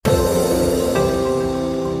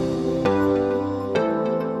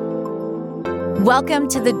Welcome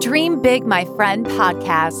to the Dream Big, My Friend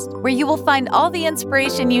podcast, where you will find all the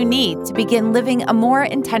inspiration you need to begin living a more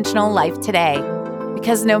intentional life today.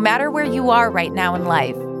 Because no matter where you are right now in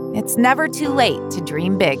life, it's never too late to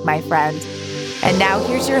dream big, my friend. And now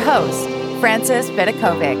here's your host, Frances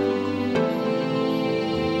Vidakovic.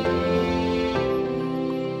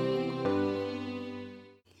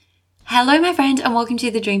 Hello, my friend, and welcome to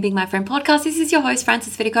the Dream Big, My Friend podcast. This is your host,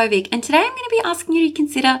 Frances Vidakovic, and today I'm going to be asking you to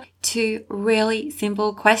consider two really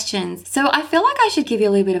simple questions. So I feel like I should give you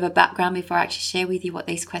a little bit of a background before I actually share with you what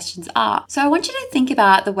these questions are. So I want you to think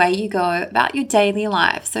about the way you go about your daily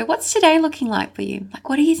life. So what's today looking like for you? Like,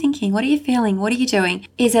 what are you thinking? What are you feeling? What are you doing?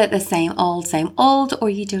 Is it the same old, or are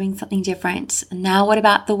you doing something different? And now what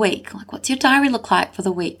about the week? Like, what's your diary look like for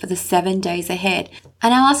the week, for the 7 days ahead?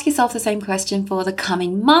 And now ask yourself the same question for the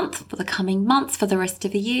coming month, for the coming months, for the rest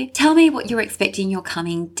of the year. Tell me what you're expecting your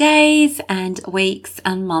coming days and weeks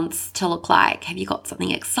and months to look like. Have you got something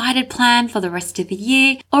excited planned for the rest of the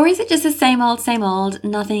year? Or is it just the same old,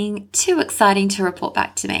 nothing too exciting to report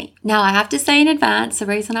back to me? Now, I have to say in advance, the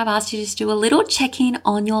reason I've asked you to just do a little check-in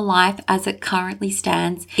on your life as it currently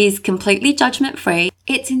stands is completely judgment-free.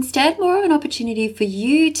 It's instead more of an opportunity for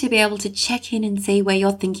you to be able to check in and see where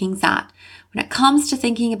your thinking's at. When it comes to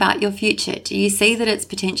thinking about your future, do you see that it's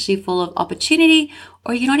potentially full of opportunity,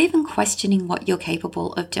 or you're not even questioning what you're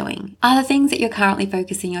capable of doing? Are the things that you're currently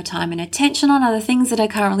focusing your time and attention on, are the things that are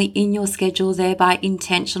currently in your schedule there by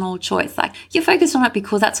intentional choice? Like, you're focused on it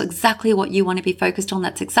because that's exactly what you want to be focused on,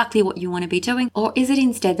 that's exactly what you want to be doing, or is it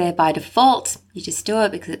instead there by default? You just do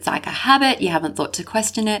it because it's like a habit, you haven't thought to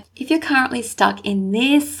question it. If you're currently stuck in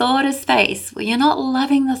this sort of space where you're not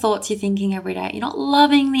loving the thoughts you're thinking every day, you're not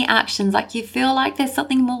loving the actions, like you feel like there's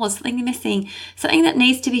something more, something missing, something that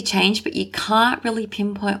needs to be changed, but you can't really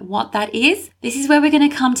pinpoint what that is, this is where we're going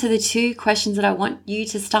to come to the two questions that I want you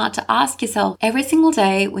to start to ask yourself every single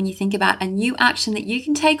day when you think about a new action that you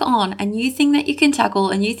can take on, a new thing that you can tackle,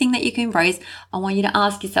 a new thing that you can embrace. I want you to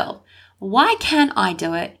ask yourself, why can I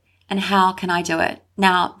do it? And how can I do it?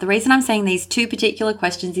 Now, the reason I'm saying these two particular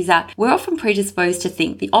questions is that we're often predisposed to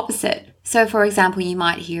think the opposite. So for example, you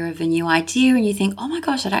might hear of a new idea and you think, oh my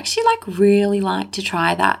gosh, I'd actually really like to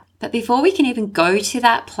try that. But before we can even go to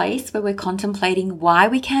that place where we're contemplating why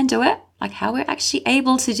we can do it, like how we're actually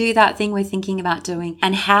able to do that thing we're thinking about doing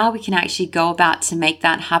and how we can actually go about to make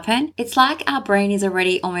that happen, it's like our brain is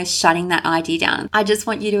already almost shutting that idea down. I just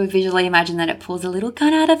want you to visually imagine that it pulls a little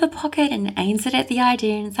gun out of a pocket and aims it at the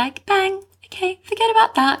idea and it's like, bang, okay, forget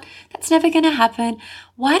about that. That's never going to happen.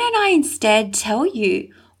 Why don't I instead tell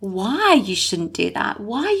you why you shouldn't do that,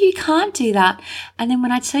 why you can't do that? And then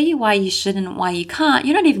when I tell you why you shouldn't and why you can't,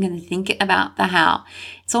 you're not even going to think about the how.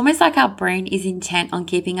 It's almost like our brain is intent on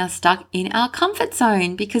keeping us stuck in our comfort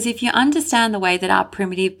zone, because if you understand the way that our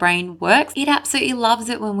primitive brain works, it absolutely loves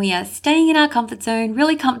it when we are staying in our comfort zone,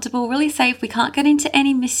 really comfortable, really safe. We can't get into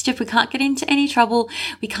any mischief. We can't get into any trouble.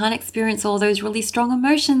 We can't experience all those really strong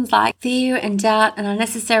emotions like fear and doubt and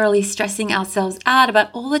unnecessarily stressing ourselves out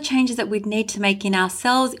about all the changes that we'd need to make in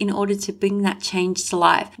ourselves in order to bring that change to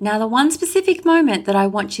life. Now, the one specific moment that I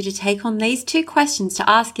want you to take on these two questions to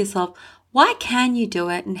ask yourself, why can you do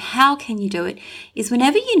it and how can you do it, is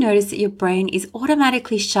whenever you notice that your brain is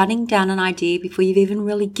automatically shutting down an idea before you've even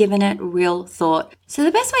really given it real thought. So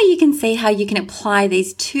the best way you can see how you can apply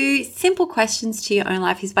these two simple questions to your own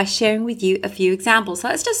life is by sharing with you a few examples. So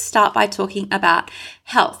let's just start by talking about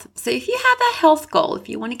health. So if you have a health goal, if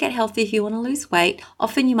you want to get healthy, if you want to lose weight,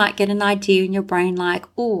 often you might get an idea in your brain like,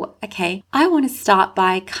 oh, okay, I want to start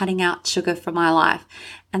by cutting out sugar from my life.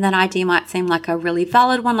 And that idea might seem like a really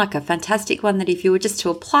valid one, like a fantastic one, that if you were just to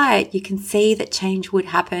apply it, you can see that change would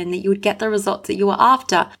happen, that you would get the results that you were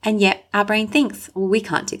after. And yet our brain thinks, well, we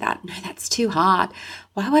can't do that. No, that's too hard.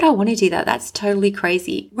 Why would I want to do that? That's totally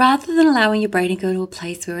crazy. Rather than allowing your brain to go to a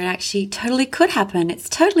place where it actually totally could happen, it's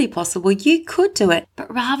totally possible, you could do it.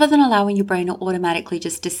 But rather than allowing your brain to automatically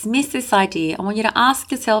just dismiss this idea, I want you to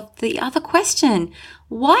ask yourself the other question.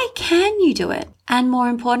 Why can you do it? And more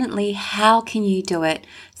importantly, how can you do it?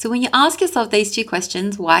 So when you ask yourself these two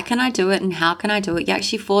questions, why can I do it and how can I do it, you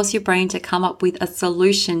actually force your brain to come up with a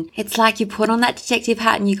solution. It's like you put on that detective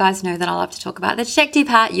hat, and you guys know that I love to talk about the detective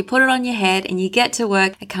hat. You put it on your head and you get to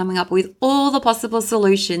work at coming up with all the possible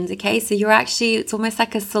solutions, okay? So it's almost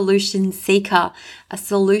like a solution seeker, a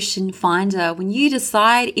solution finder. When you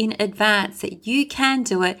decide in advance that you can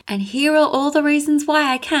do it, and here are all the reasons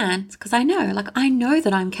why I can, because I know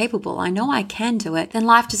that I'm capable, I know I can do it, then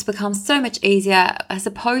life just becomes so much easier as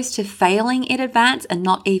opposed to failing in advance and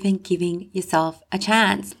not even giving yourself a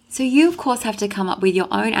chance. So you, of course, have to come up with your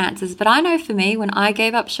own answers. But I know for me, when I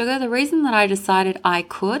gave up sugar, the reason that I decided I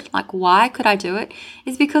could, like why could I do it,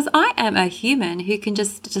 is because I am a human who can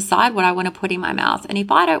just decide what I want to put in my mouth. And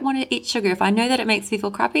if I don't want to eat sugar, if I know that it makes me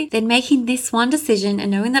feel crappy, then making this one decision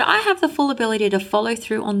and knowing that I have the full ability to follow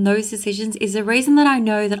through on those decisions is the reason that I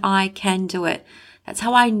know that I can do it. That's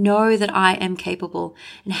how I know that I am capable.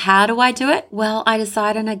 And how do I do it? Well, I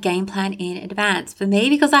decide on a game plan in advance. For me,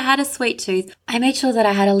 because I had a sweet tooth, I made sure that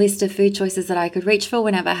I had a list of food choices that I could reach for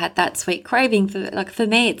whenever I had that sweet craving. For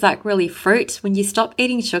me, it's like really fruit. When you stop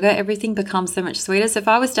eating sugar, everything becomes so much sweeter. So if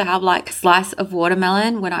I was to have like a slice of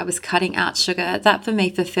watermelon when I was cutting out sugar, that for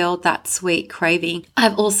me fulfilled that sweet craving.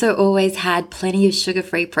 I've also always had plenty of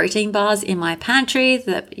sugar-free protein bars in my pantry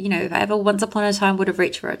that, if I ever once upon a time would have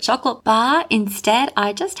reached for a chocolate bar, instead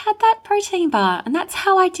I just had that protein bar, and that's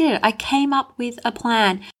how I did it. I came up with a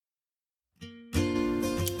plan.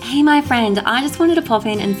 Hey, my friend, I just wanted to pop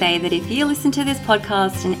in and say that if you listen to this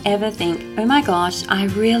podcast and ever think, oh my gosh, I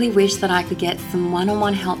really wish that I could get some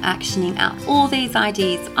one-on-one help actioning out all these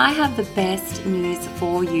ideas, I have the best news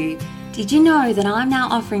for you. Did you know that I'm now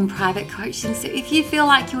offering private coaching? So if you feel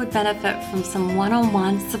like you would benefit from some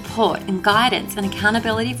one-on-one support and guidance and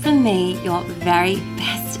accountability from me, your very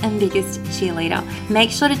best and biggest cheerleader,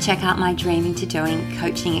 make sure to check out my Dreaming to Doing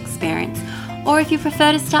coaching experience. Or if you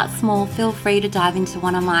prefer to start small, feel free to dive into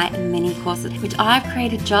one of my mini courses, which I've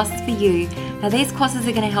created just for you. Now, these courses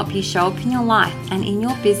are going to help you show up in your life and in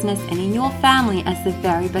your business and in your family as the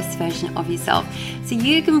very best version of yourself. So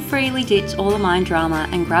you can freely ditch all the mind drama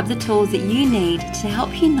and grab the tools that you need to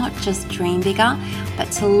help you not just dream bigger,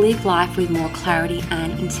 but to live life with more clarity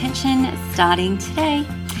and intention starting today.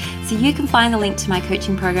 So you can find the link to my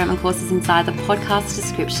coaching program and courses inside the podcast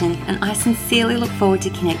description, and I sincerely look forward to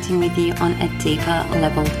connecting with you on a deeper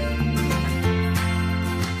level.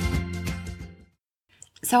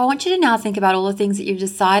 So I want you to now think about all the things that you've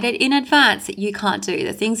decided in advance that you can't do,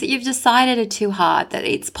 the things that you've decided are too hard, that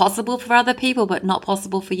it's possible for other people but not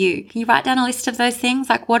possible for you. Can you write down a list of those things?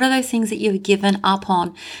 Like, what are those things that you've given up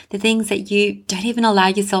on? The things that you don't even allow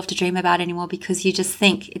yourself to dream about anymore because you just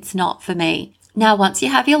think it's not for me. Now, once you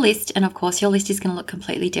have your list, and of course your list is going to look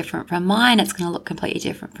completely different from mine, it's going to look completely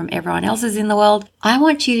different from everyone else's in the world, I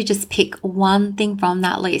want you to just pick one thing from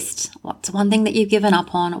that list. What's one thing that you've given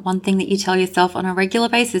up on? One thing that you tell yourself on a regular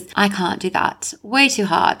basis, I can't do that. Way too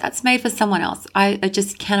hard. That's made for someone else. I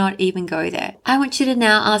just cannot even go there. I want you to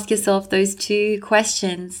now ask yourself those two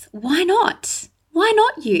questions. Why not? Why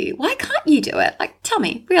not you? Why can't you do it? Like, tell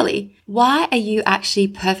me, really. Why are you actually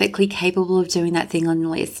perfectly capable of doing that thing on the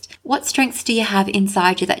list? What strengths do you have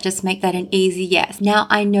inside you that just make that an easy yes? Now,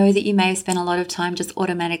 I know that you may have spent a lot of time just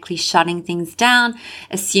automatically shutting things down,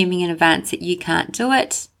 assuming in advance that you can't do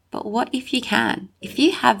it. But what if you can? If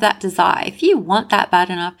you have that desire, if you want that bad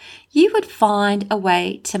enough, you would find a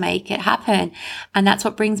way to make it happen. And that's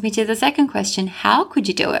what brings me to the second question. How could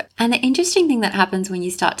you do it? And the interesting thing that happens when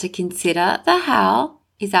you start to consider the how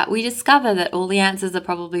is that we discover that all the answers are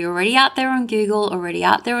probably already out there on Google, already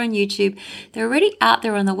out there on YouTube. They're already out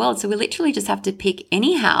there in the world. So we literally just have to pick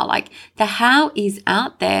anyhow. Like, the how is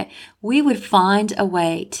out there. We would find a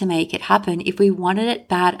way to make it happen if we wanted it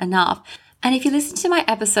bad enough. And if you listen to my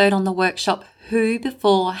episode on the workshop, Who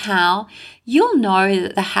Before How, you'll know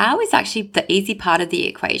that the how is actually the easy part of the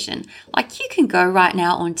equation. Like, you can go right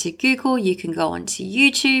now onto Google, you can go onto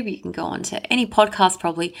YouTube, you can go onto any podcast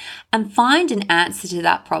probably and find an answer to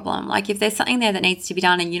that problem. Like, if there's something there that needs to be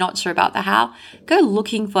done and you're not sure about the how, go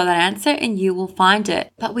looking for that answer and you will find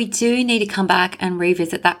it. But we do need to come back and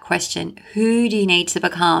revisit that question. Who do you need to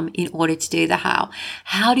become in order to do the how?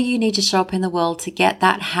 How do you need to show up in the world to get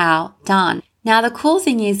that how done? Now, the cool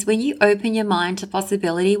thing is when you open your mind to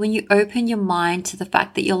possibility, when you open your mind to the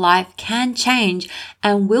fact that your life can change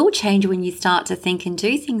and will change when you start to think and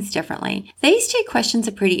do things differently, these two questions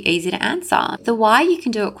are pretty easy to answer. The why you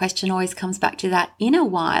can do it question always comes back to that inner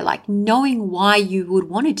why, like knowing why you would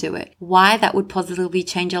want to do it, why that would positively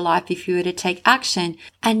change your life if you were to take action,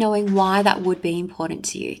 and knowing why that would be important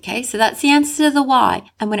to you. Okay, so that's the answer to the why.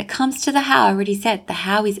 And when it comes to the how, I already said the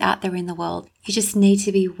how is out there in the world. You just need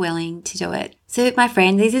to be willing to do it. So, my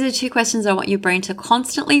friend, these are the two questions I want your brain to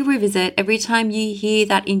constantly revisit every time you hear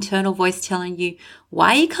that internal voice telling you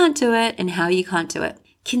why you can't do it and how you can't do it.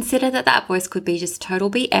 consider that voice could be just total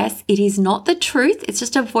BS. It is not the truth. It's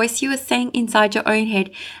just a voice you are saying inside your own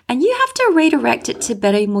head. And you have to redirect it to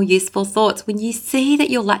better, more useful thoughts when you see that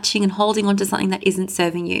you're latching and holding on to something that isn't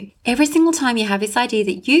serving you. Every single time you have this idea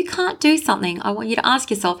that you can't do something, I want you to ask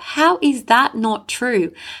yourself, how is that not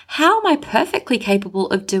true? How am I perfectly capable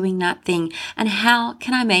of doing that thing? And how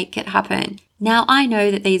can I make it happen? Now, I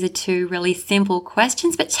know that these are two really simple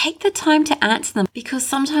questions, but take the time to answer them because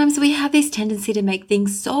sometimes we have this tendency to make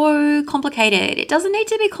things so complicated. It doesn't need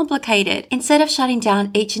to be complicated. Instead of shutting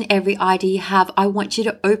down each and every idea you have, I want you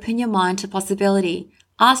to open your mind to possibility.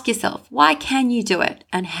 Ask yourself, why can you do it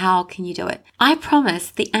and how can you do it? I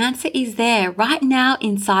promise the answer is there right now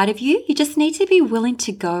inside of you. You just need to be willing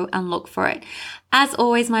to go and look for it. As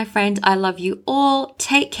always, my friend, I love you all.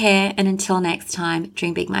 Take care. And until next time,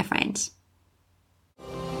 dream big, my friend.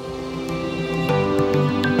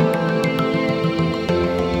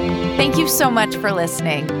 Thank you so much for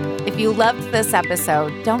listening. If you loved this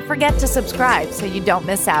episode, don't forget to subscribe so you don't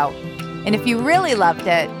miss out. And if you really loved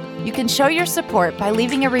it, you can show your support by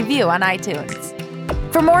leaving a review on iTunes.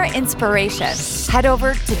 For more inspiration, head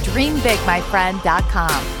over to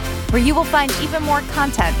dreambigmyfriend.com, where you will find even more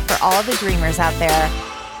content for all the dreamers out there.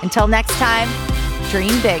 Until next time,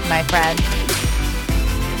 dream big, my friend.